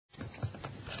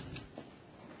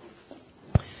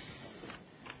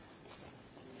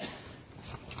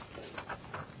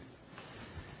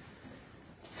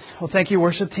Well, thank you,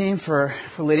 worship team, for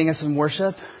leading us in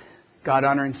worship.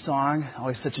 God-honoring song.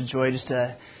 Always such a joy just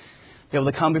to be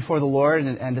able to come before the Lord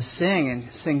and to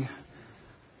sing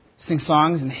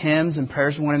songs and hymns and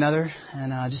prayers with one another.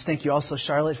 And just thank you also,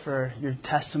 Charlotte, for your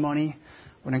testimony.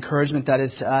 What encouragement that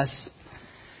is to us.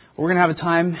 We're going to have a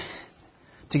time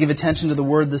to give attention to the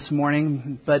Word this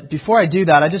morning. But before I do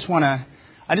that, I just want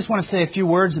to say a few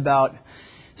words about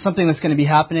something that's going to be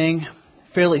happening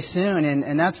fairly soon,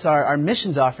 and that's our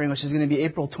missions offering, which is going to be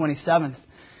April 27th.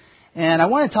 And I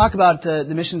want to talk about the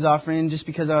missions offering just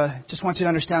because I just want you to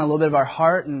understand a little bit of our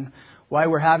heart and why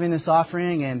we're having this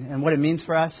offering and what it means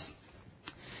for us.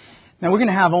 Now, we're going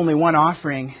to have only one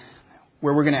offering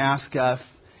where we're going to ask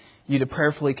you to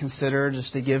prayerfully consider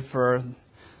just to give for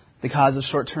the cause of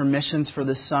short-term missions for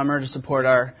this summer, to support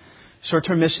our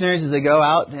short-term missionaries as they go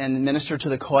out and minister to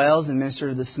the Coils and minister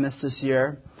to the Smiths this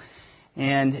year.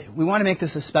 And we want to make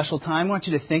this a special time. I want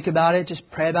you to think about it, just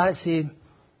pray about it, see if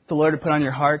the Lord would put on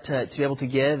your heart to be able to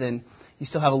give. And you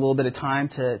still have a little bit of time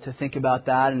to think about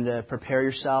that and to prepare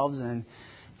yourselves and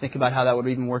think about how that would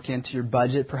even work into your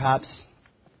budget, perhaps.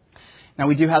 Now,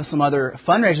 we do have some other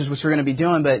fundraisers which we're going to be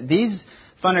doing, but these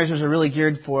fundraisers are really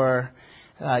geared for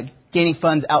gaining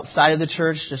funds outside of the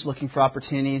church, just looking for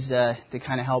opportunities to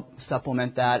kind of help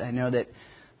supplement that. I know that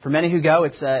for many who go,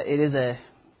 it is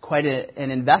quite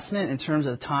an investment in terms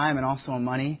of time and also in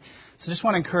money. So just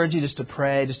want to encourage you just to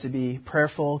pray, just to be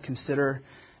prayerful, consider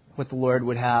what the Lord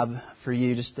would have for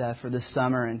you just for this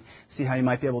summer and see how you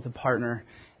might be able to partner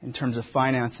in terms of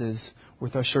finances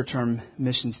with our short-term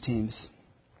missions teams.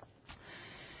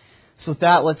 So with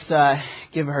that, let's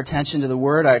give our attention to the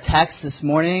Word. Our text this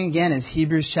morning, again, is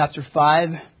Hebrews chapter 5,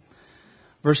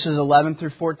 verses 11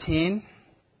 through 14.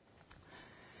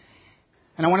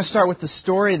 And I want to start with the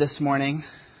story this morning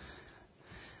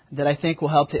that I think will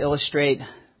help to illustrate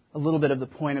a little bit of the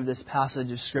point of this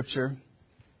passage of Scripture.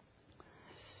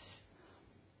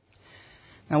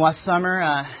 Now, last summer,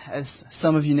 as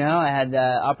some of you know, I had the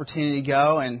opportunity to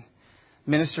go and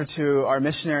minister to our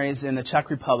missionaries in the Czech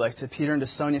Republic, to Peter and to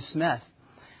Sonia Smith.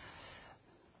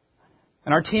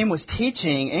 And our team was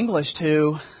teaching English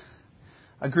to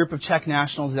a group of Czech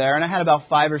nationals there, and I had about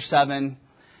 5 or 7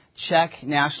 Czech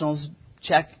nationals,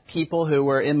 Czech people who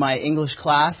were in my English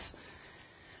class.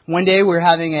 One day we were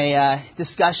having a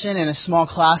discussion in a small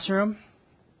classroom,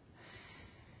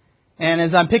 and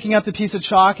as I'm picking up the piece of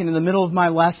chalk and in the middle of my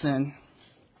lesson,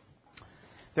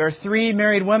 there are 3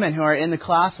 married women who are in the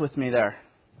class with me there,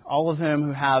 all of whom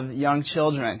who have young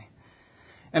children.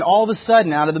 And all of a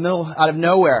sudden, out of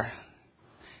nowhere,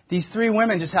 these 3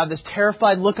 women just have this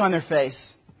terrified look on their face.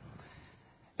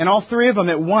 And all 3 of them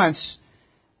at once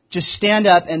just stand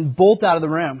up and bolt out of the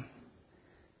room.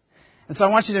 And so I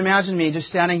want you to imagine me just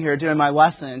standing here doing my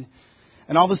lesson,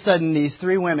 and all of a sudden these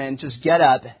 3 women just get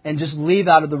up and just leave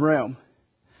out of the room.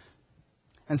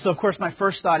 And so, of course, my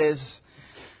first thought is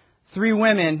 3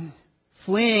 women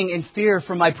fleeing in fear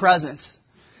from my presence.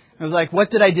 I was like,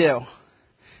 what did I do?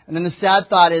 And then the sad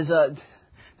thought is,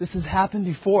 this has happened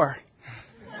before.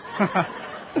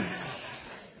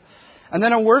 And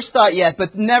then a worse thought yet,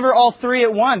 but never all 3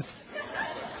 at once.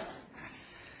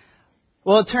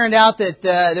 Well, it turned out that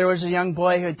there was a young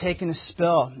boy who had taken a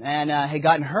spill and had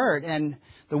gotten hurt. And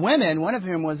the women, one of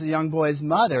whom was the young boy's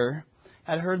mother,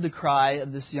 had heard the cry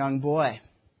of this young boy.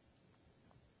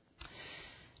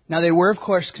 Now, they were, of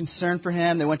course, concerned for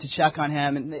him. They went to check on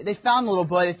him. And they found the little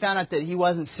boy. They found out that he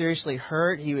wasn't seriously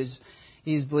hurt. He was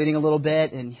bleeding a little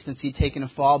bit, and since he'd taken a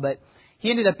fall. But he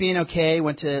ended up being okay.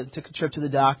 Took a trip to the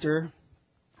doctor.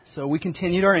 So we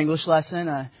continued our English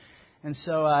lesson. And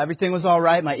so everything was all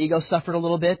right. My ego suffered a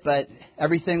little bit, but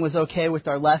everything was okay with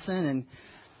our lesson, and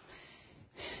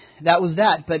that was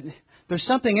that. But there's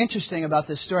something interesting about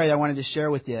this story that I wanted to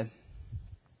share with you.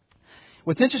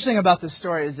 What's interesting about this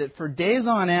story is that for days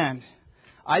on end,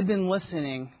 I've been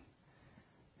listening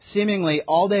seemingly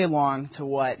all day long to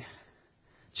what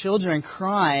children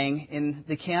crying in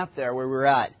the camp there where we were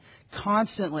at,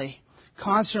 constantly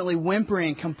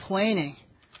whimpering, complaining.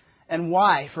 And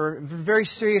why? For very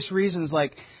serious reasons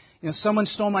like, someone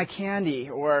stole my candy,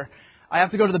 or I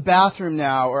have to go to the bathroom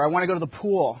now, or I want to go to the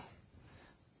pool.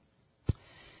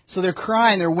 So they're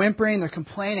crying, they're whimpering, they're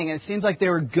complaining, and it seems like they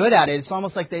were good at it. It's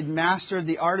almost like they'd mastered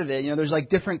the art of it. There's like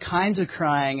different kinds of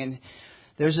crying, and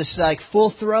there's this like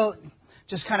full throat,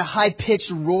 just kind of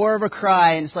high-pitched roar of a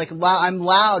cry, and it's like, I'm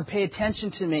loud, pay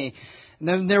attention to me. And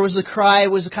then there was a cry,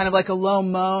 it was kind of like a low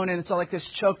moan, and it's all like this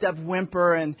choked up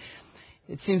whimper, and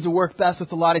it seems to work best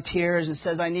with a lot of tears. It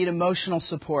says, I need emotional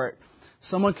support.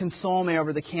 Someone console me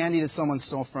over the candy that someone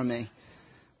stole from me.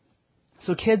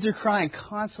 So kids are crying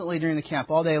constantly during the camp,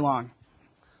 all day long.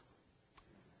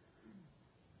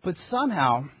 But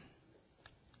somehow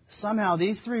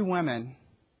these three women,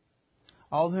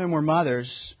 all of whom were mothers,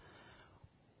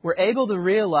 were able to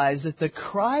realize that the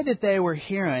cry that they were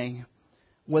hearing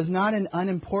was not an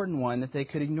unimportant one that they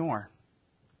could ignore.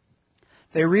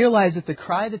 They realized that the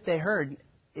cry that they heard,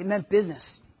 it meant business.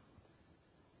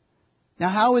 Now,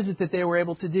 how is it that they were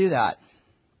able to do that?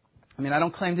 I mean, I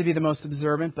don't claim to be the most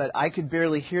observant, but I could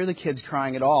barely hear the kids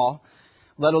crying at all,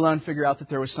 let alone figure out that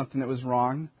there was something that was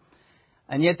wrong.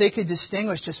 And yet they could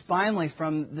distinguish just finally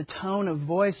from the tone of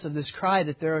voice of this cry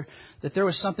that there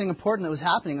was something important that was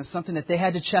happening, and something that they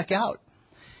had to check out.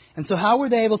 And so how were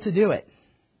they able to do it?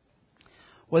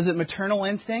 Was it maternal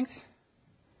instinct?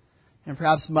 And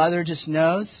perhaps mother just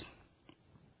knows?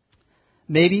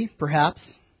 Maybe, perhaps.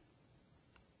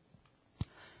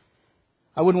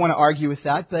 I wouldn't want to argue with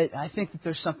that, but I think that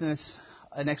there's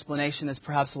an explanation that's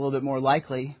perhaps a little bit more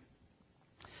likely.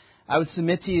 I would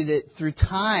submit to you that through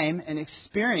time and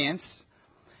experience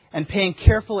and paying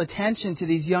careful attention to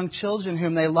these young children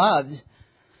whom they loved,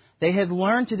 they had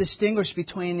learned to distinguish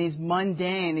between these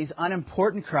mundane, these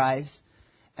unimportant cries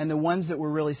and the ones that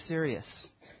were really serious.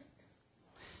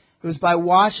 It was by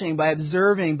watching, by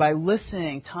observing, by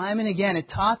listening, time and again, it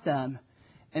taught them.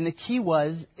 And the key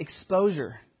was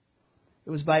exposure. It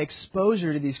was by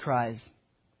exposure to these cries.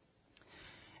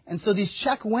 And so these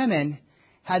Czech women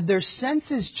had their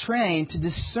senses trained to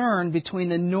discern between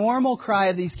the normal cry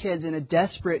of these kids and a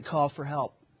desperate call for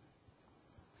help.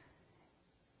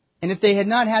 And if they had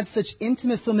not had such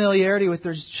intimate familiarity with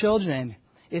their children,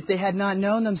 if they had not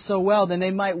known them so well, then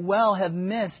they might well have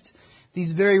missed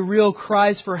these very real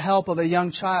cries for help of a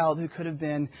young child who could have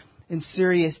been in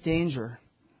serious danger.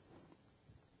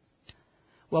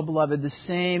 Well, beloved, the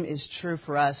same is true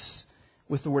for us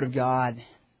with the Word of God.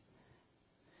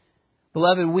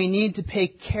 Beloved, we need to pay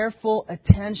careful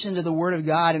attention to the Word of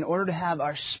God in order to have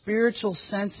our spiritual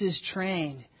senses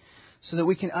trained so that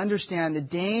we can understand the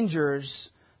dangers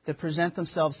that present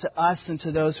themselves to us and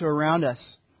to those who are around us.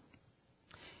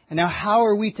 And now, how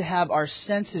are we to have our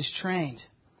senses trained?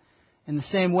 In the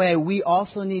same way, we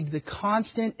also need the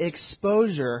constant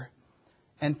exposure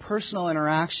and personal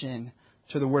interaction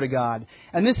to the Word of God.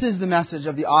 And this is the message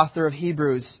of the author of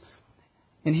Hebrews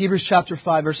in Hebrews chapter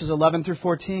 5, verses 11 through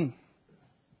 14.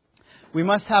 We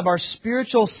must have our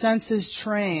spiritual senses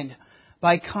trained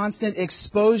by constant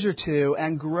exposure to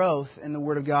and growth in the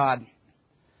Word of God.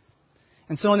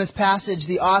 And so in this passage,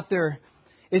 the author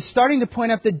is starting to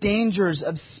point out the dangers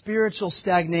of spiritual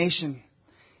stagnation.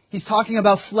 He's talking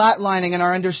about flatlining in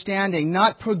our understanding,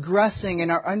 not progressing in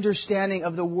our understanding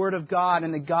of the Word of God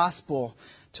and the gospel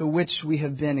to which we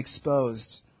have been exposed.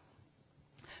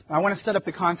 Now, I want to set up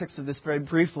the context of this very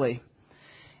briefly.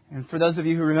 And for those of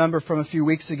you who remember from a few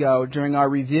weeks ago during our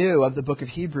review of the book of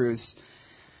Hebrews,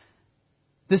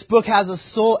 this book has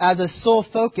as a sole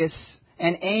focus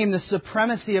and aim the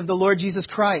supremacy of the Lord Jesus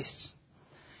Christ.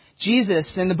 Jesus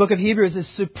in the book of Hebrews is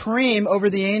supreme over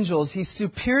the angels. He's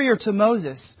superior to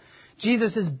Moses.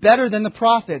 Jesus is better than the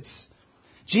prophets.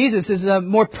 Jesus is a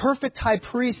more perfect high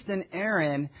priest than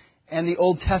Aaron and the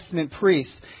Old Testament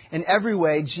priests. In every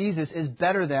way, Jesus is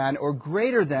better than or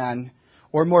greater than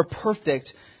or more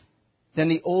perfect than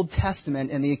the Old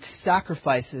Testament and the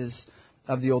sacrifices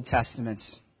of the Old Testament.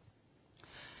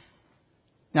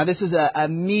 Now, this is a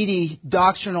meaty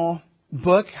doctrinal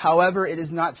book. However, it is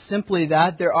not simply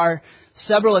that. There are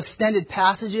several extended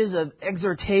passages of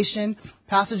exhortation,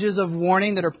 passages of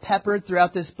warning that are peppered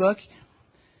throughout this book.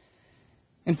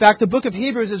 In fact, the book of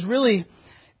Hebrews is really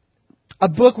a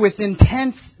book with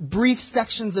intense, brief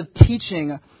sections of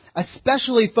teaching,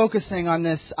 especially focusing on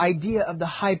this idea of the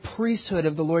high priesthood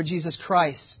of the Lord Jesus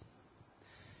Christ.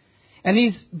 And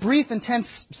these brief, intense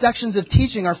sections of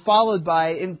teaching are followed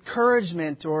by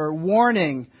encouragement or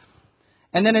warning,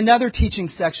 and then another teaching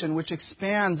section which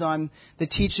expands on the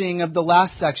teaching of the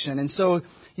last section. And so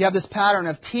you have this pattern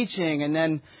of teaching, and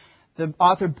then the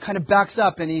author kind of backs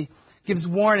up and he gives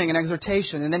warning and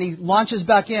exhortation, and then he launches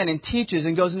back in and teaches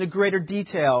and goes into greater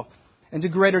detail, into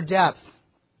greater depth.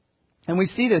 And we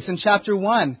see this in chapter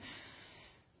 1.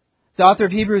 The author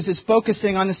of Hebrews is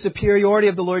focusing on the superiority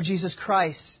of the Lord Jesus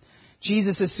Christ.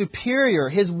 Jesus is superior.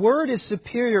 His word is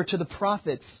superior to the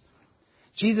prophets.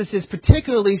 Jesus is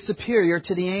particularly superior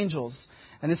to the angels.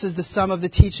 And this is the sum of the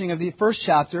teaching of the first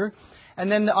chapter.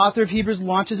 And then the author of Hebrews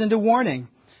launches into warning.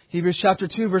 Hebrews chapter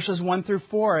 2, verses 1 through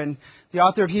 4. And the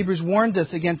author of Hebrews warns us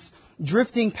against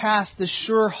drifting past the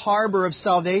sure harbor of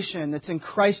salvation that's in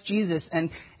Christ Jesus and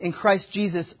in Christ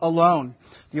Jesus alone.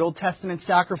 The Old Testament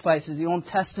sacrifices, the Old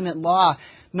Testament law,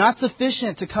 not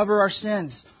sufficient to cover our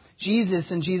sins. Jesus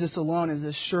and Jesus alone is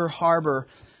a sure harbor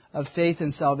of faith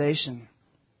and salvation.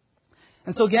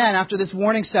 And so again, after this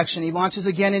warning section, he launches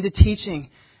again into teaching.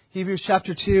 Hebrews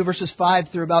chapter 2, verses 5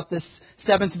 through about this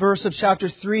 7th verse of chapter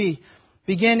 3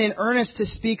 begin in earnest to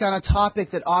speak on a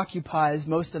topic that occupies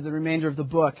most of the remainder of the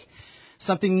book.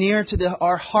 Something near to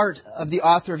our heart of the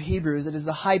author of Hebrews. It is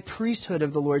the high priesthood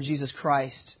of the Lord Jesus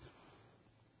Christ.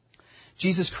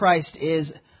 Jesus Christ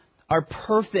is our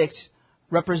perfect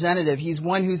representative. He's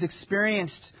one who's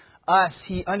experienced us.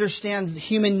 He understands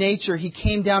human nature. He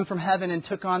came down from heaven and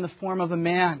took on the form of a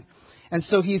man. And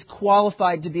so He's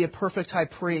qualified to be a perfect high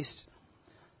priest.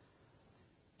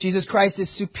 Jesus Christ is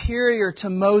superior to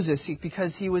Moses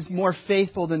because He was more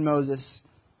faithful than Moses.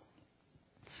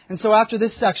 And so after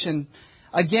this section,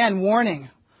 again, warning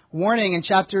in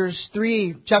chapter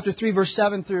 3 verse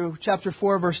 7 through chapter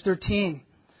 4 verse 13.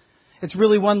 It's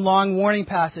really one long warning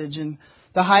passage, and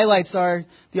the highlights are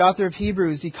the author of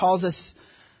Hebrews. He calls us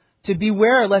to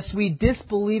beware lest we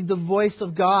disbelieve the voice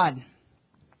of God.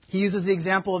 He uses the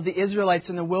example of the Israelites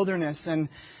in the wilderness and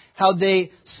how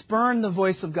they spurned the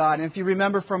voice of God. And if you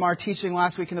remember from our teaching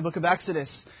last week in the book of Exodus,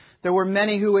 there were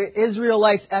many who were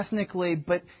Israelites ethnically,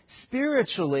 but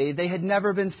spiritually they had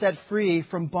never been set free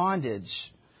from bondage.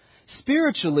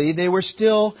 Spiritually, they were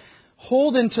still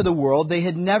holden to the world. They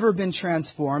had never been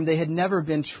transformed. They had never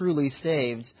been truly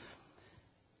saved.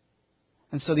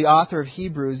 And so the author of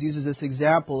Hebrews uses this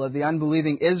example of the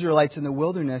unbelieving Israelites in the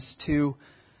wilderness to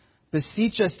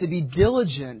beseech us to be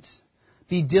diligent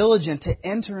to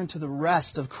enter into the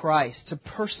rest of Christ, to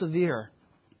persevere.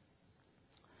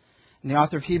 And the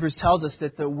author of Hebrews tells us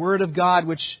that the Word of God,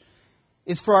 which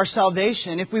is for our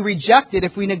salvation, if we reject it,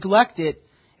 if we neglect it,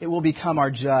 it will become our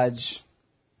judge.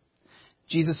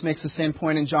 Jesus makes the same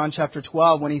point in John chapter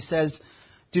 12 when He says,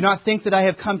 "Do not think that I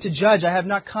have come to judge. I have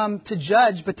not come to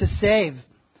judge, but to save.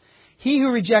 He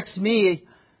who rejects me,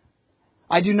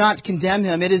 I do not condemn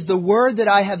him. It is the word that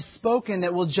I have spoken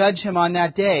that will judge him on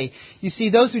that day." You see,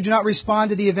 those who do not respond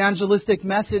to the evangelistic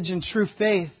message in true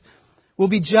faith will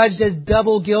be judged as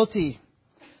double guilty.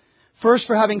 First,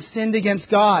 for having sinned against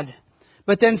God,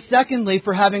 but then secondly,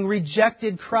 for having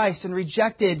rejected Christ and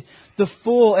rejected the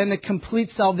full and the complete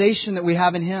salvation that we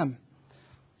have in Him.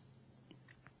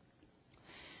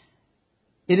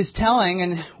 It is telling,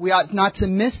 and we ought not to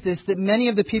miss this, that many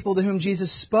of the people to whom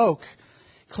Jesus spoke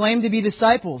claimed to be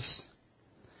disciples.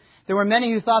 There were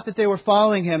many who thought that they were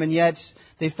following Him, and yet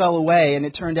they fell away. And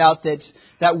it turned out that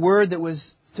that word that was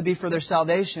to be for their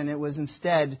salvation, it was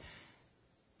instead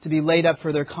to be laid up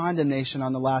for their condemnation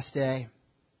on the last day.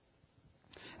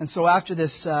 And so after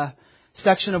this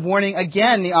section of warning,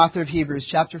 again, the author of Hebrews,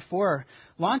 chapter 4,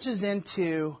 launches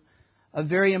into a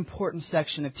very important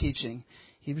section of teaching.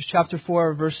 Hebrews chapter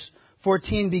 4, verse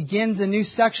 14 begins a new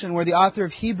section where the author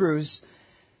of Hebrews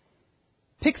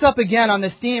picks up again on the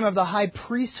theme of the high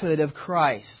priesthood of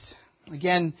Christ.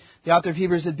 Again, the author of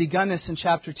Hebrews had begun this in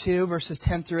chapter 2, verses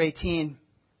 10 through 18.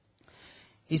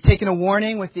 He's taken a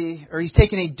warning he's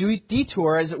taken a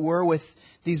detour, as it were, with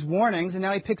these warnings, and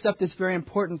now he picks up this very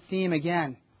important theme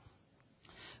again.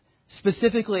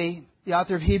 Specifically, the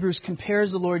author of Hebrews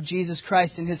compares the Lord Jesus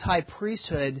Christ in His high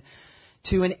priesthood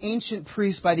to an ancient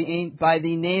priest by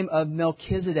the name of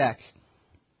Melchizedek.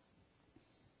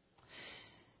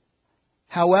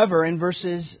 However, in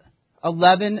verses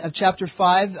 11 of chapter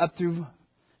 5 up through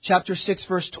chapter 6,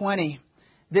 verse 20,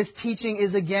 this teaching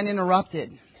is again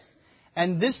interrupted.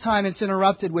 And this time it's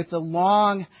interrupted with the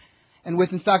longest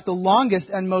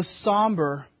and most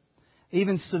somber,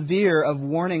 even severe of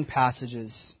warning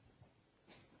passages.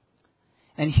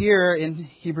 And here in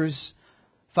Hebrews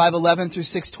 5:11 through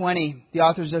 6:20, the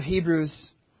author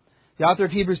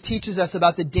of Hebrews teaches us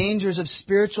about the dangers of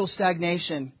spiritual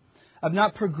stagnation, of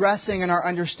not progressing in our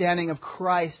understanding of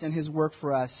Christ and His work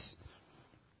for us.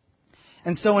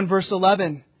 And so in verse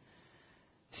 11,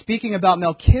 speaking about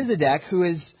Melchizedek, who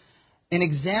is an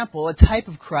example, a type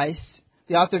of Christ,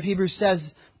 the author of Hebrews says,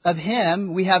 "Of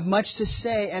Him we have much to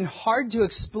say and hard to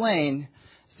explain,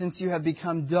 since you have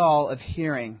become dull of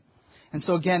hearing." And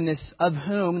so again, this "of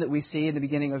whom" that we see in the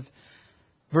beginning of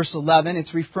verse 11,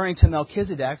 it's referring to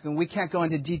Melchizedek, and we can't go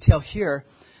into detail here.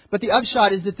 But the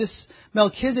upshot is that this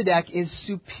Melchizedek is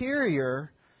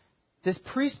superior. This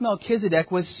priest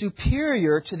Melchizedek was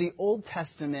superior to the Old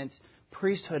Testament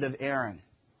priesthood of Aaron.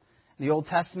 In the Old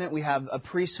Testament, we have a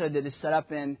priesthood that is set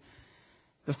up in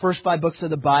the first 5 books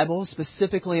of the Bible,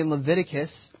 specifically in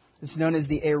Leviticus. It's known as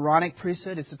the Aaronic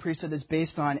priesthood. It's the priesthood that's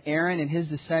based on Aaron and his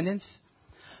descendants.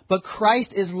 But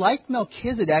Christ is like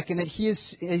Melchizedek in that He is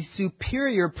a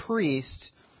superior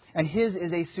priest, and His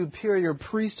is a superior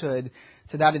priesthood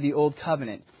to that of the Old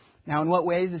Covenant. Now, in what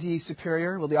ways is He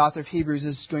superior? Well, the author of Hebrews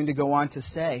is going to go on to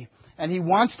say, and he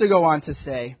wants to go on to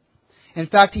say, In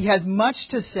fact, he has much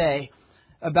to say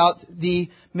about the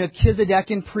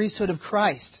Melchizedekan priesthood of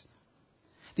Christ.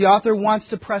 The author wants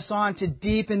to press on to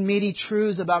deep and meaty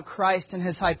truths about Christ and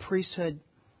His high priesthood.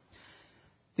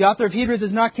 The author of Hebrews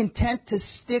is not content to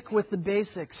stick with the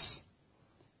basics,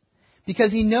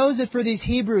 because he knows that for these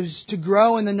Hebrews to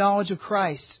grow in the knowledge of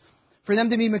Christ, for them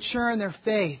to be mature in their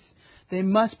faith, they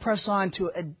must press on to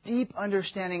a deep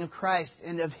understanding of Christ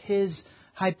and of His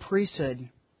high priesthood.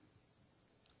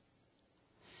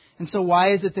 And so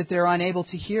why is it that they're unable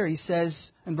to hear? He says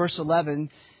in verse 11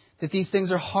 that these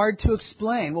things are hard to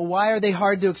explain. Well, why are they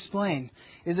hard to explain?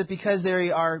 Is it because they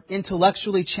are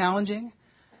intellectually challenging?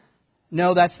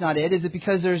 No, that's not it. Is it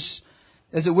because there's,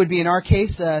 as it would be in our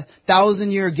case, a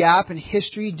 1,000-year gap in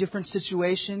history, different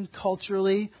situation,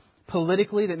 culturally,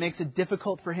 politically, that makes it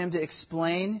difficult for him to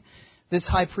explain this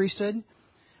high priesthood?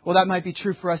 Well, that might be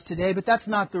true for us today, but that's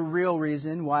not the real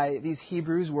reason why these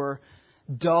Hebrews were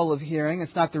dull of hearing.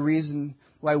 It's not the reason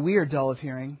why we are dull of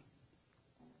hearing.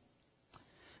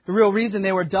 The real reason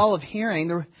they were dull of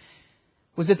hearing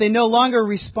was that they no longer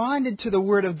responded to the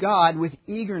Word of God with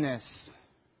eagerness.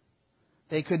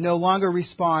 They could no longer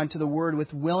respond to the Word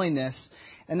with willingness.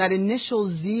 And that initial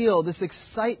zeal, this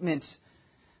excitement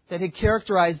that had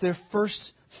characterized their first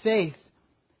faith,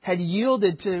 had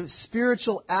yielded to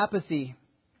spiritual apathy.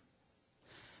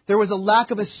 There was a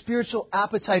lack of a spiritual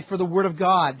appetite for the Word of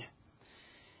God.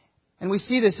 And we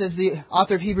see this as the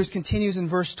author of Hebrews continues in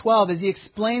verse 12 as he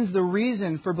explains the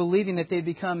reason for believing that they've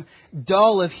become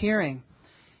dull of hearing.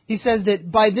 He says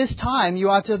that by this time you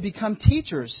ought to have become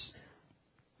teachers.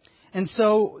 And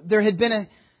so there had been a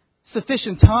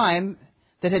sufficient time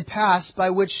that had passed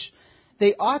by which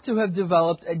they ought to have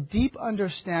developed a deep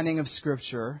understanding of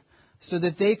Scripture so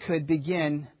that they could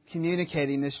begin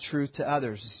communicating this truth to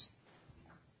others.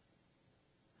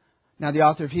 Now, the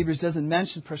author of Hebrews doesn't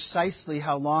mention precisely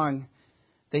how long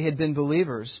they had been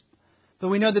believers, but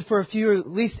we know that for at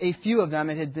least a few of them,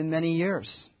 it had been many years.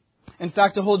 In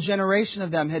fact, a whole generation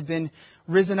of them had been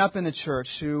risen up in the church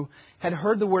who had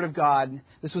heard the Word of God.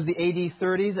 This was the AD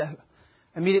 30s,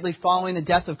 immediately following the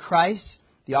death of Christ.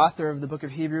 The author of the book of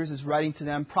Hebrews is writing to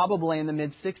them probably in the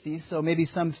mid-60s, so maybe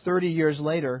some 30 years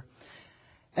later.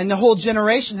 And the whole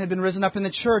generation had been risen up in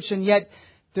the church, and yet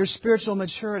their spiritual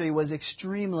maturity was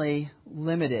extremely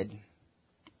limited.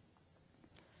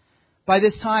 By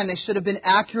this time, they should have been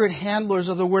accurate handlers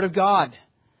of the Word of God.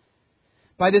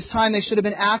 By this time, they should have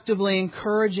been actively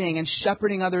encouraging and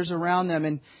shepherding others around them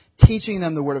and teaching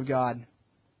them the Word of God.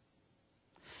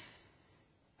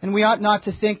 And we ought not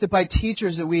to think that by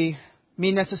teachers that we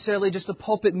mean necessarily just a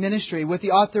pulpit ministry. What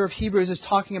the author of Hebrews is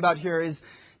talking about here is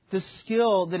the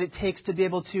skill that it takes to be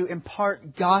able to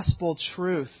impart gospel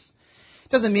truth.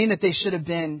 It doesn't mean that they should have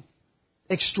been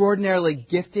extraordinarily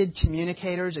gifted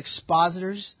communicators,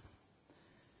 expositors,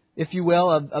 if you will,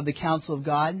 of the counsel of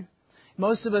God.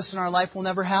 Most of us in our life will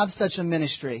never have such a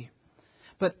ministry.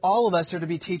 But all of us are to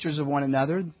be teachers of one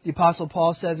another. The Apostle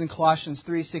Paul says in Colossians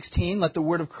 3:16, "Let the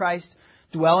word of Christ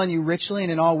dwell in you richly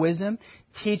and in all wisdom,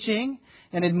 teaching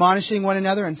and admonishing one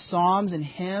another in psalms and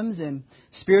hymns and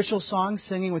spiritual songs,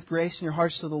 singing with grace in your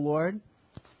hearts to the Lord."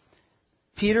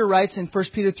 Peter writes in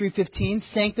 1 Peter 3:15,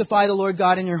 "Sanctify the Lord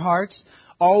God in your hearts.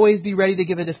 Always be ready to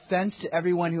give a defense to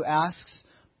everyone who asks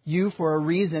you for a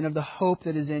reason of the hope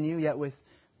that is in you, yet with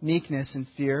meekness and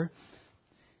fear."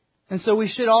 And so we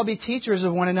should all be teachers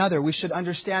of one another. We should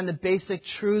understand the basic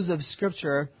truths of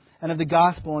Scripture and of the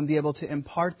gospel and be able to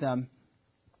impart them.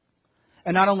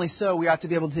 And not only so, we ought to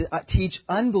be able to teach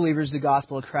unbelievers the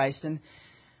gospel of Christ. And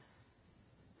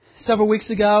several weeks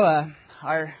ago,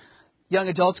 our young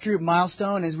adults group,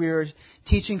 Milestone, as we were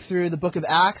teaching through the book of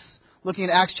Acts, looking at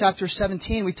Acts chapter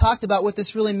 17, we talked about what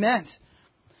this really meant.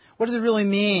 What does it really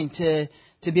mean to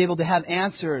be able to have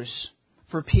answers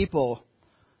for people?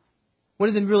 What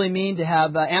does it really mean to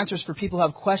have answers for people who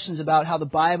have questions about how the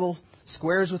Bible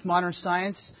squares with modern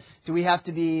science? Do we have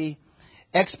to be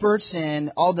experts in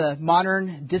all the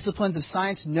modern disciplines of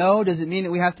science? No. Does it mean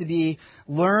that we have to be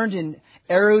learned and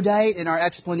erudite in our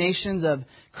explanations of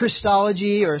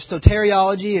Christology or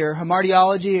soteriology or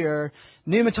hamartiology or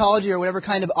pneumatology or whatever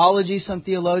kind of ology some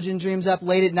theologian dreams up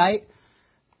late at night?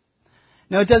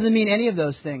 No, it doesn't mean any of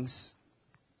those things.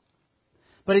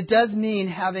 But it does mean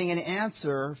having an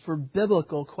answer for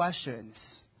biblical questions.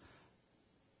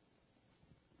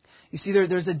 You see,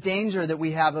 there's a danger that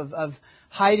we have of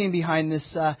hiding behind this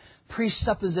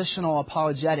presuppositional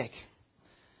apologetic.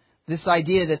 This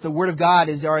idea that the Word of God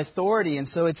is our authority and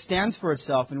so it stands for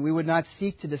itself and we would not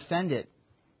seek to defend it.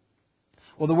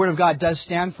 Well, the Word of God does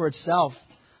stand for itself,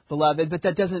 beloved, but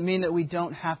that doesn't mean that we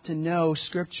don't have to know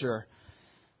Scripture.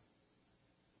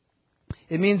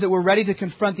 It means that we're ready to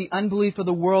confront the unbelief of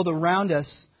the world around us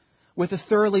with a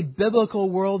thoroughly biblical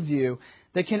worldview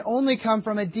that can only come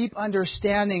from a deep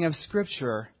understanding of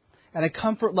Scripture and a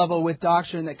comfort level with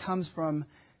doctrine that comes from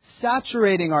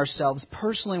saturating ourselves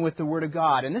personally with the Word of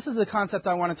God. And this is the concept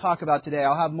I want to talk about today.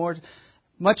 I'll have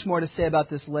much more to say about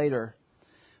this later.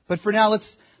 But for now, let's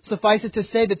suffice it to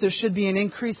say that there should be an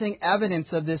increasing evidence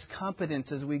of this competence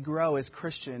as we grow as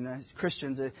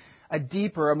Christians, a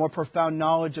deeper, a more profound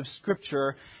knowledge of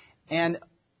Scripture, and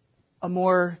a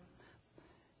more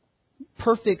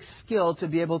perfect skill to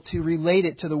be able to relate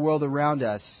it to the world around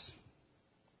us.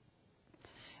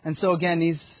 And so again,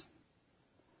 these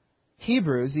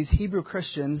Hebrew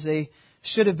Christians, they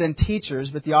should have been teachers,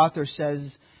 but the author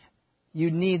says you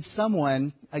need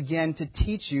someone, again, to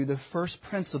teach you the first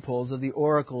principles of the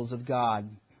oracles of God.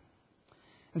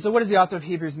 And so what does the author of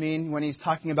Hebrews mean when he's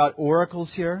talking about oracles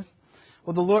here?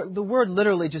 Well, the word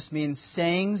literally just means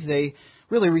sayings. They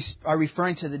really are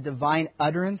referring to the divine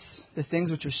utterance, the things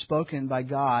which are spoken by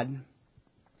God.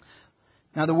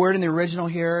 Now, the word in the original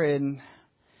here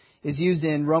is used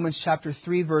in Romans chapter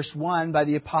 3, verse 1 by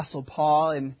the Apostle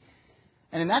Paul. And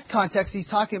in that context, he's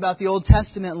talking about the Old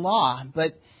Testament law.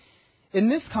 But in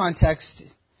this context,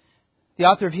 the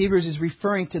author of Hebrews is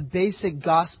referring to basic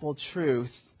gospel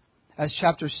truth, as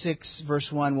chapter 6, verse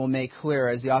 1 will make clear,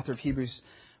 as the author of Hebrews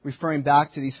referring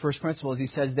back to these first principles. He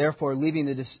says, therefore, leaving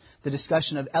the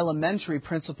discussion of elementary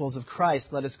principles of Christ,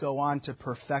 let us go on to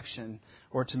perfection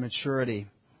or to maturity.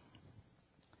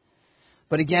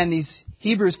 But again, these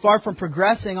Hebrews, far from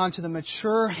progressing onto the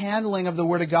mature handling of the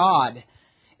Word of God,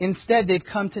 instead they've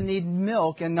come to need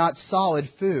milk and not solid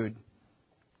food.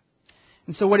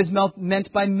 And so what is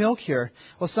meant by milk here?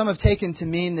 Well, some have taken to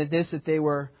mean that they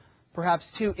were perhaps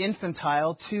too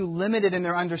infantile, too limited in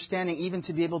their understanding even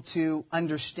to be able to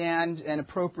understand and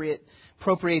appropriate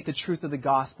the truth of the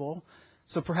gospel.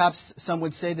 So perhaps some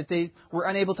would say that they were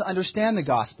unable to understand the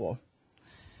gospel.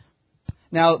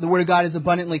 Now, the Word of God is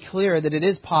abundantly clear that it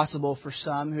is possible for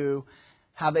some who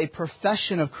have a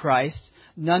profession of Christ,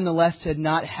 nonetheless to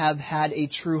not have had a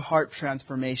true heart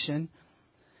transformation.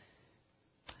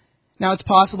 Now, it's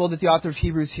possible that the author of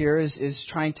Hebrews here is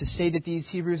trying to say that these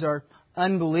Hebrews are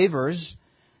unbelievers,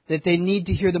 that they need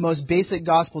to hear the most basic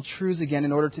gospel truths again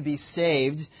in order to be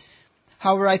saved.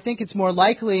 However, I think it's more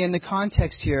likely in the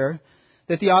context here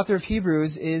that the author of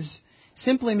Hebrews is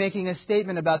simply making a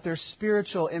statement about their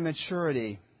spiritual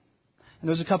immaturity. And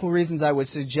there's a couple of reasons I would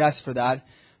suggest for that.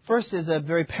 First is a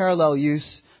very parallel use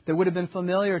that would have been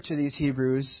familiar to these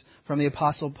Hebrews from the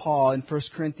Apostle Paul in 1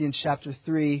 Corinthians chapter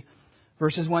 3,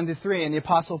 verses 1 to 3. And the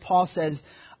Apostle Paul says,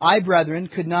 I, brethren,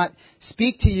 could not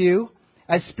speak to you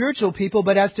as spiritual people,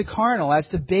 but as to carnal, as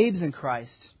to babes in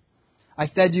Christ. I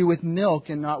fed you with milk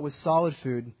and not with solid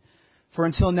food. For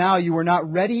until now you were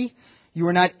not ready, you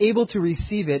were not able to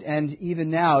receive it, and even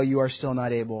now you are still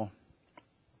not able.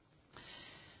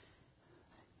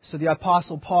 So the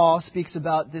Apostle Paul speaks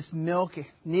about this milk,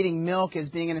 needing milk as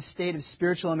being in a state of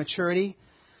spiritual immaturity.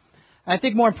 And I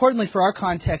think more importantly for our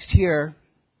context here,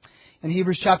 in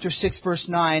Hebrews chapter 6, verse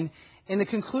 9, in the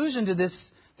conclusion to this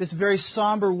very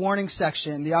somber warning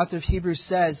section, the author of Hebrews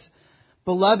says,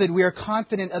 Beloved, we are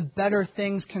confident of better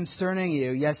things concerning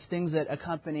you. Yes, things that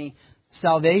accompany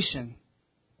salvation,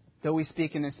 though we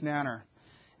speak in this manner.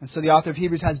 And so the author of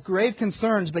Hebrews has grave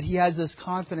concerns, but he has this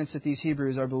confidence that these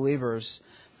Hebrews are believers.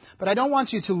 But I don't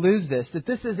want you to lose this, that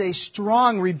this is a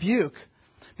strong rebuke,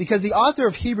 because the author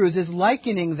of Hebrews is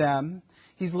likening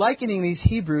these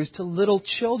Hebrews to little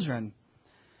children.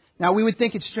 Now, we would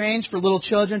think it's strange for little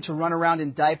children to run around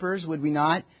in diapers, would we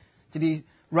not? To be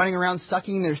running around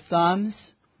sucking their thumbs,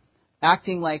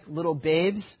 acting like little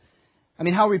babes. I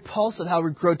mean, how repulsive, how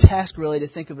grotesque, really, to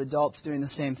think of adults doing the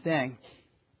same thing.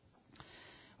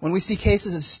 When we see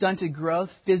cases of stunted growth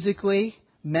physically,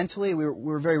 mentally,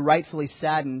 we're very rightfully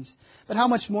saddened. But how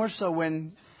much more so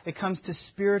when it comes to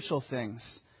spiritual things?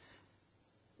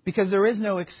 Because there is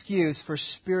no excuse for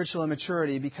spiritual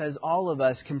immaturity, because all of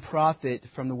us can profit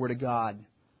from the Word of God.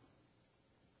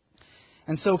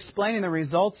 And so explaining the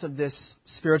results of this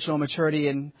spiritual immaturity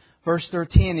in verse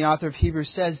 13, the author of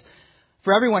Hebrews says,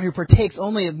 For everyone who partakes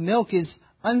only of milk is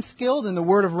unskilled in the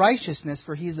word of righteousness,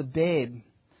 for he is a babe.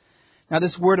 Now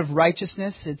this word of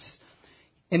righteousness, it's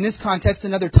in this context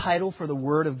another title for the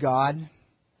Word of God.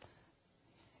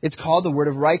 It's called the word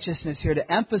of righteousness here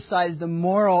to emphasize the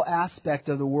moral aspect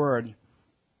of the word.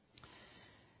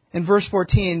 In verse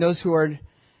 14, those who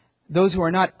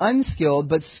are not unskilled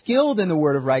but skilled in the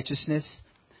word of righteousness,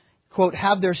 quote,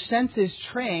 have their senses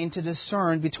trained to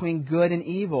discern between good and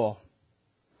evil.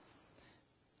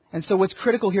 And so what's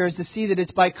critical here is to see that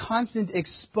it's by constant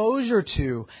exposure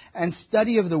to and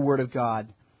study of the Word of God.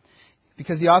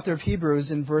 Because the author of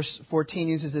Hebrews in verse 14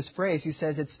 uses this phrase. He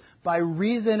says it's by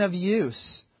reason of use,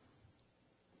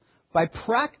 by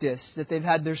practice, that they've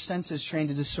had their senses trained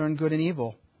to discern good and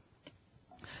evil.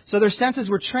 So their senses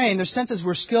were trained, their senses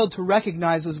were skilled to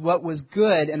recognize what was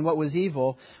good and what was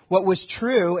evil, what was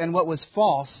true and what was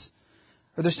false.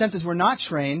 Or their senses were not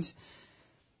trained.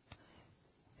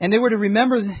 And they were to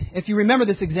remember, if you remember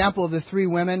this example of the three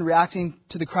women reacting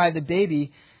to the cry of the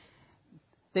baby,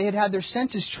 they had had their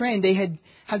senses trained. They had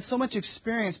had so much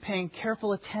experience paying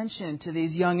careful attention to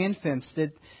these young infants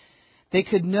that they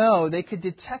could know, they could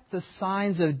detect the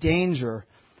signs of danger.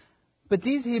 But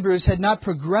these Hebrews had not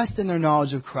progressed in their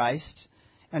knowledge of Christ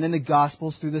and in the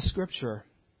Gospels through the Scripture.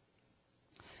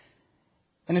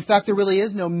 And in fact, there really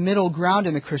is no middle ground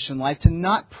in the Christian life. To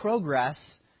not progress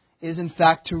is in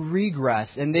fact to regress.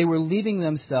 And they were leaving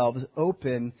themselves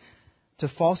open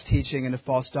to false teaching and to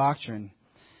false doctrine.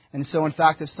 And so in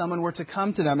fact, if someone were to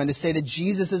come to them and to say that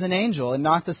Jesus is an angel and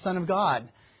not the Son of God,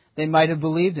 they might have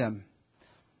believed him.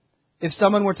 If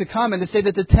someone were to come and to say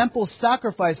that the temple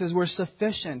sacrifices were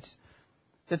sufficient,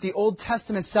 that the Old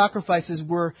Testament sacrifices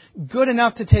were good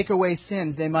enough to take away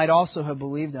sins, they might also have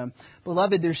believed them.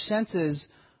 Beloved, their senses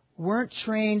weren't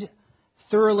trained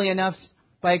thoroughly enough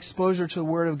by exposure to the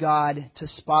Word of God to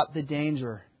spot the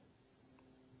danger.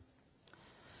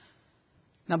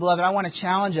 Now, beloved, I want to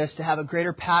challenge us to have a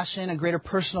greater passion, a greater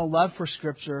personal love for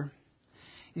Scripture.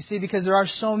 You see, because there are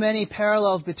so many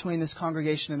parallels between this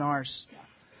congregation and ours.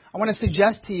 I want to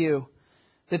suggest to you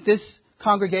that this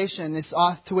congregation,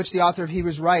 to which the author of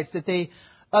Hebrews writes, that they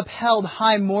upheld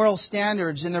high moral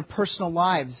standards in their personal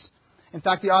lives. In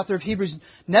fact, the author of Hebrews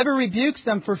never rebukes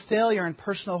them for failure in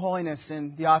personal holiness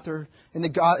in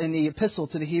the epistle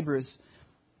to the Hebrews.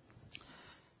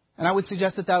 And I would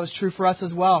suggest that was true for us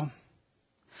as well.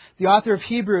 The author of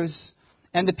Hebrews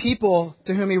and the people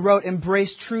to whom he wrote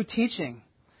embraced true teaching.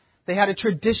 They had a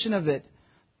tradition of it.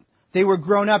 They were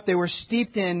grown up. They were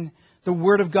steeped in the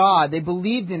Word of God. They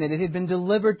believed in it. It had been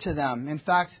delivered to them. In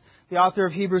fact, the author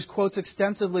of Hebrews quotes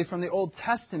extensively from the Old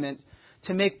Testament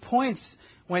to make points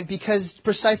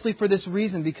precisely for this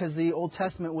reason, because the Old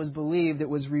Testament was believed, it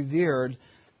was revered,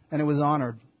 and it was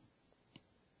honored.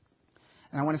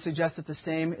 And I want to suggest that the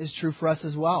same is true for us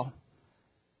as well.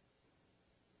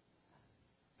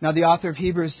 Now, the author of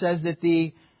Hebrews says that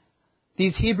these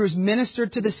Hebrews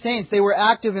ministered to the saints. They were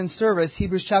active in service.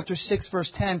 Hebrews chapter 6,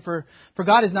 verse 10, For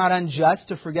God is not unjust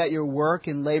to forget your work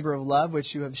and labor of love,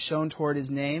 which you have shown toward His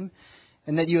name,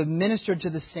 and that you have ministered to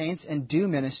the saints and do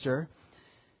minister.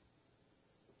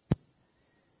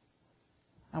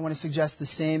 I want to suggest the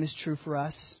same is true for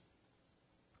us.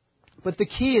 But the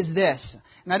key is this,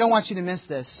 and I don't want you to miss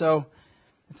this. So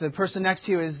if the person next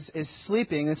to you is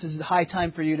sleeping, this is the high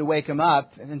time for you to wake them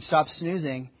up and stop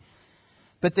snoozing.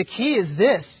 But the key is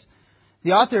this.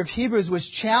 The author of Hebrews was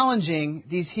challenging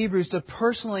these Hebrews to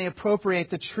personally appropriate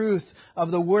the truth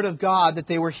of the Word of God that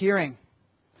they were hearing.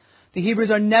 The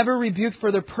Hebrews are never rebuked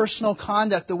for their personal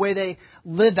conduct, the way they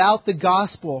live out the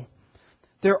gospel.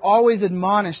 They're always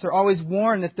admonished. They're always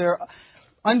warned that their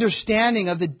understanding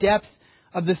of the depth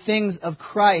of the things of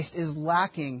Christ is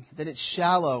lacking, that it's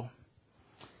shallow.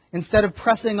 Instead of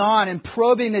pressing on and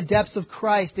probing the depths of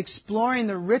Christ, exploring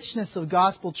the richness of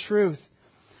gospel truth,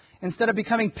 instead of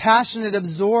becoming passionate,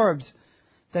 absorbed,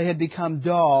 they had become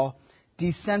dull,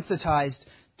 desensitized,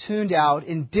 tuned out,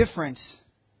 indifferent.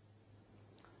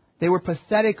 They were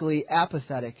pathetically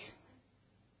apathetic.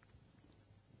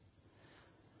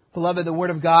 Beloved, the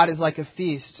Word of God is like a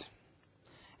feast.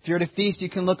 If you're at a feast, you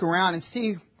can look around and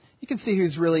see. You can see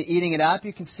who's really eating it up.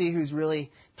 You can see who's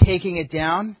really taking it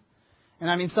down.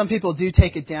 And I mean, some people do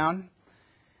take it down.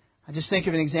 I just think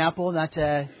of an example, not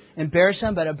to embarrass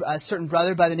him, but a certain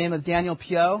brother by the name of Daniel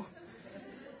Pio.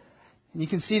 And you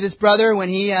can see this brother, when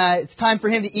it's time for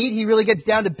him to eat, he really gets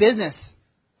down to business.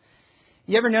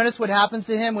 You ever notice what happens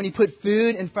to him when he put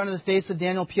food in front of the face of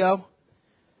Daniel Pio?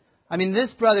 I mean,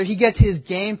 this brother, he gets his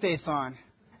game face on.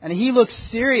 And he looks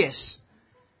serious.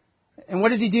 And what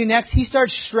does he do next? He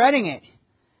starts shredding it.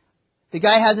 The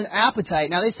guy has an appetite.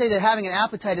 Now, they say that having an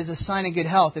appetite is a sign of good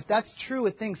health. If that's true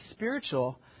with things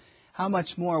spiritual, how much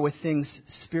more with things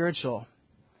spiritual?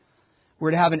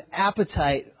 We're to have an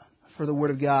appetite for the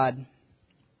Word of God.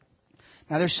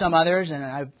 Now, there's some others, and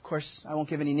of course, I won't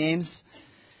give any names.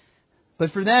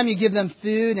 But for them, you give them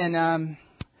food, and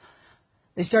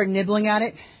they start nibbling at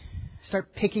it,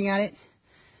 start picking at it,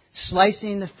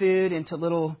 slicing the food into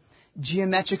little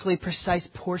geometrically precise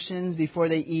portions before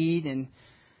they eat, and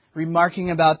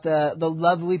remarking about the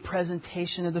lovely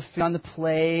presentation of the food on the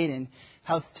plate and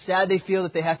how sad they feel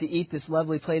that they have to eat this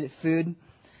lovely plate of food.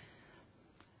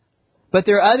 But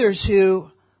there are others who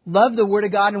love the Word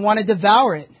of God and want to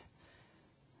devour it.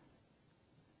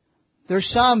 There are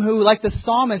some who, like the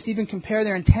psalmist, even compare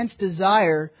their intense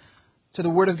desire to the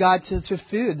Word of God to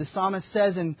food. The psalmist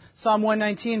says in Psalm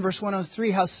 119, verse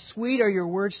 103, "How sweet are your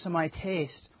words to my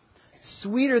taste,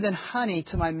 sweeter than honey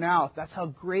to my mouth." That's how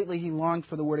greatly he longed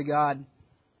for the Word of God.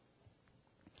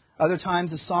 Other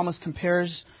times the psalmist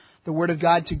compares the Word of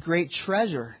God to great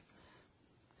treasure.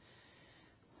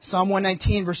 Psalm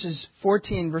 119, verses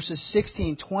 14, verses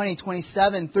 16, 20,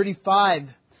 27, 35,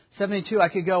 72, I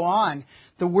could go on.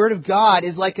 The Word of God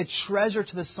is like a treasure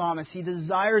to the psalmist. He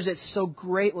desires it so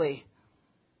greatly.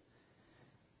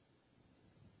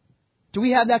 Do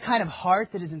we have that kind of heart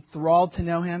that is enthralled to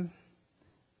know Him?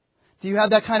 Do you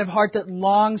have that kind of heart that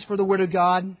longs for the Word of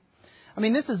God? I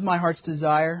mean, this is my heart's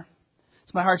desire.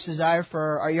 It's my heart's desire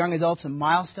for our young adults in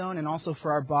Milestone and also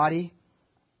for our body.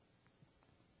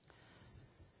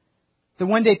 That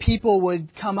one day people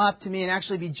would come up to me and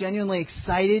actually be genuinely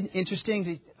excited,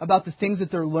 about the things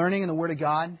that they're learning in the Word of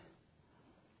God.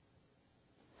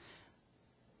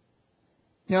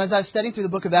 You know, as I was studying through the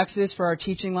book of Exodus for our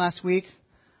teaching last week,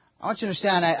 I want you to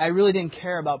understand, I really didn't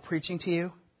care about preaching to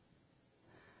you.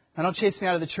 Now, don't chase me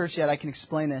out of the church yet. I can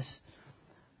explain this.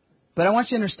 But I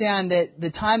want you to understand that the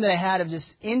time that I had of just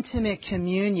intimate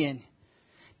communion,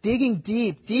 digging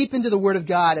deep into the Word of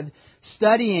God, of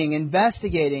studying,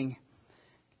 investigating,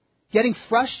 getting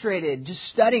frustrated, just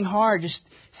studying hard, just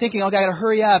thinking, okay, I got to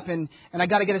hurry up and I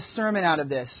got to get a sermon out of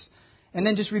this. And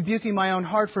then just rebuking my own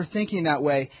heart for thinking that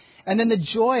way. And then the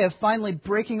joy of finally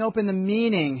breaking open the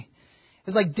meaning.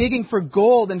 It's like digging for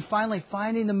gold and finally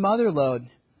finding the mother lode.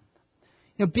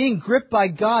 You know, being gripped by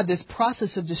God, this process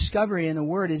of discovery in the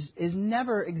Word is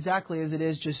never exactly as it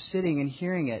is just sitting and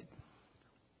hearing it.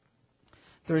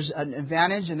 There's an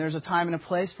advantage and there's a time and a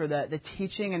place for the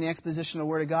teaching and the exposition of the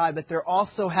Word of God, but there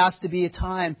also has to be a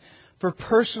time for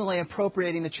personally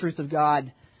appropriating the truth of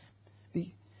God.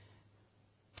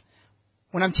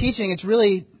 When I'm teaching, it's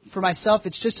really, for myself,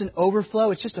 it's just an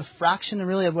overflow. It's just a fraction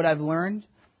really of what I've learned.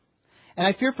 And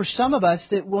I fear for some of us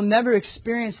that we'll never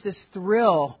experience this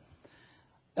thrill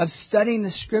of studying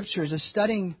the Scriptures, of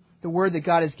studying the Word that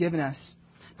God has given us.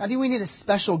 Now, do we need a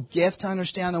special gift to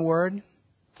understand the Word?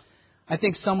 I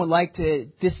think some would like to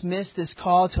dismiss this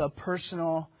call to a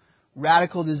personal,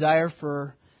 radical desire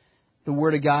for the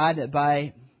Word of God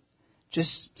by just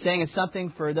saying it's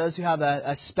something for those who have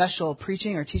a special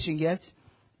preaching or teaching gift.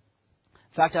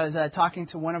 In fact, I was talking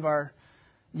to one of our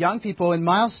young people in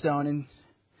Milestone, and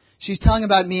she's telling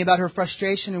me about her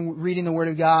frustration in reading the Word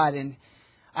of God. And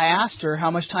I asked her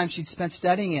how much time she'd spent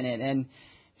studying in it, and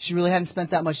she really hadn't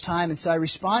spent that much time. And so I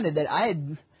responded that I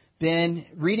had been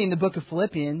reading the book of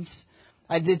Philippians.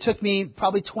 It took me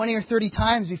probably 20 or 30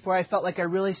 times before I felt like I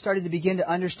really started to begin to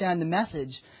understand the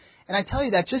message. And I tell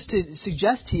you that just to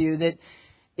suggest to you that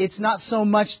it's not so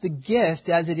much the gift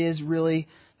as it is really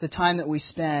the time that we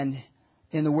spend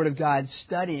in the Word of God,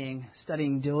 studying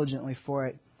diligently for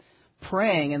it,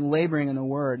 praying and laboring in the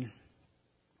Word.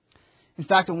 In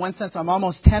fact, in one sense, I'm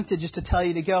almost tempted just to tell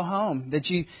you to go home, that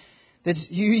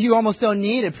you almost don't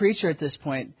need a preacher at this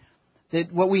point.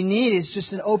 That what we need is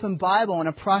just an open Bible and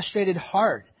a prostrated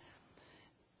heart.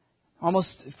 Almost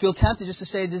feel tempted just to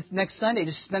say this next Sunday,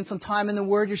 just spend some time in the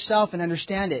Word yourself and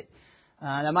understand it.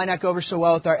 That might not go over so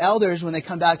well with our elders when they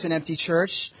come back to an empty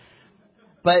church.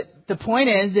 But the point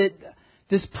is that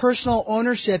this personal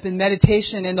ownership and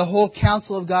meditation in the whole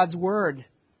counsel of God's Word,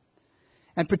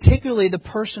 and particularly the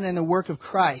person and the work of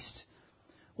Christ,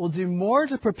 will do more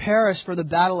to prepare us for the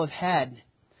battle ahead,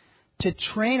 to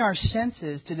train our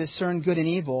senses to discern good and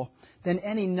evil, than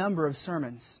any number of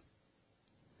sermons.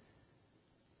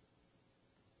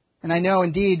 And I know,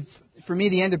 indeed, for me,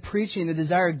 the end of preaching, the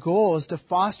desired goal is to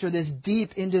foster this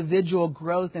deep individual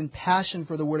growth and passion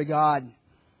for the Word of God.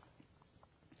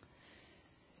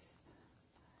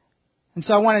 And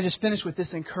so I want to just finish with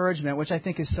this encouragement, which I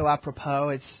think is so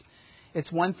apropos.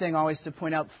 It's one thing always to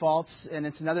point out faults, and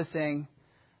it's another thing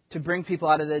to bring people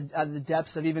out of the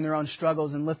depths of even their own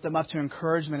struggles and lift them up to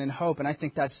encouragement and hope. And I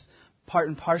think that's part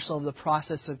and parcel of the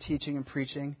process of teaching and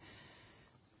preaching.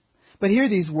 But hear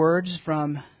these words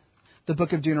from the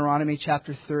book of Deuteronomy,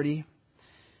 chapter 30.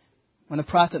 When the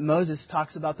prophet Moses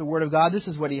talks about the Word of God, this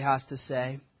is what he has to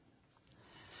say.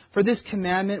 "For this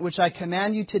commandment which I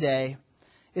command you today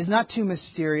is not too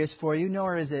mysterious for you,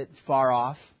 nor is it far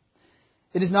off.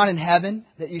 It is not in heaven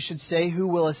that you should say, 'Who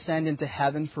will ascend into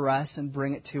heaven for us and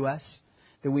bring it to us,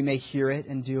 that we may hear it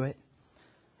and do it?'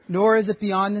 Nor is it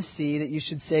beyond the sea that you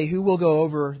should say, who will go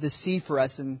over the sea for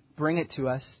us and bring it to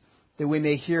us, that we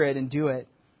may hear it and do it?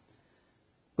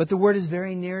 But the word is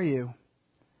very near you,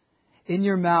 in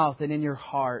your mouth and in your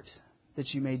heart,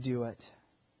 that you may do it.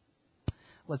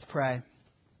 Let's pray.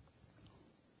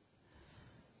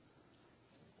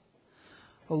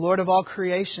 O Lord of all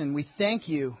creation, we thank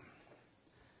you.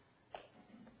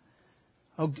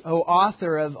 O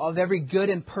author of every good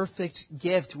and perfect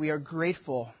gift, we are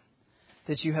grateful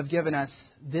that you have given us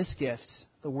this gift,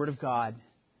 the Word of God.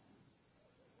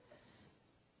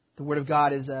 The Word of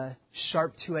God is a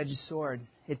sharp two-edged sword.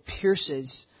 It pierces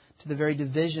to the very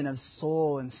division of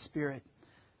soul and spirit,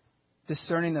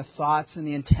 discerning the thoughts and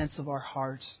the intents of our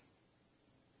hearts.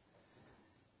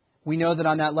 We know that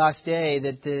on that last day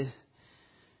that it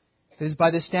is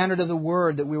by the standard of the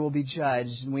Word that we will be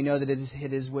judged. And we know that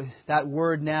it is with that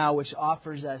Word now which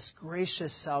offers us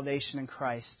gracious salvation in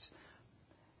Christ.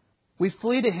 We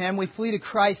flee to Him. We flee to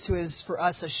Christ, who is for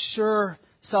us a sure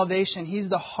salvation. He's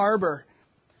the harbor,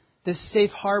 this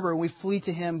safe harbor. We flee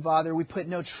to Him, Father. We put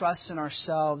no trust in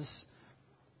ourselves.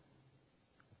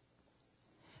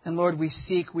 And Lord, we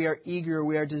seek, we are eager,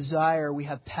 we are desire, we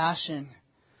have passion.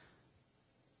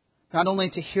 Not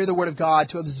only to hear the Word of God,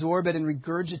 to absorb it and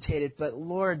regurgitate it, but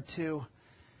Lord, to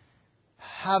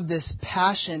have this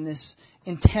passion, this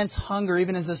intense hunger,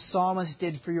 even as the psalmist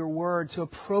did for your Word, to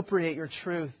appropriate your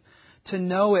truth, to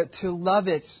know it, to love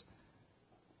it,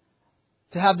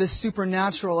 to have this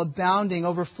supernatural, abounding,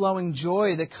 overflowing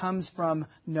joy that comes from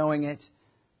knowing it,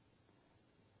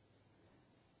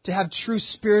 to have true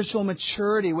spiritual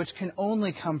maturity, which can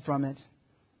only come from it.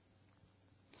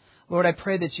 Lord, I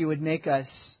pray that you would make us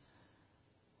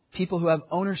people who have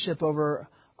ownership over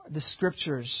the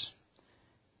Scriptures,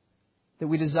 that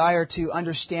we desire to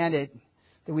understand it,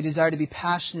 that we desire to be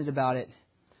passionate about it,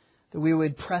 that we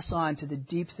would press on to the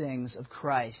deep things of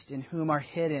Christ, in whom are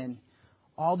hidden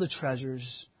all the treasures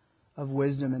of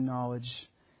wisdom and knowledge.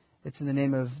 It's in the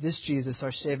name of this Jesus,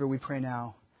 our Savior, we pray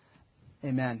now.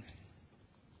 Amen.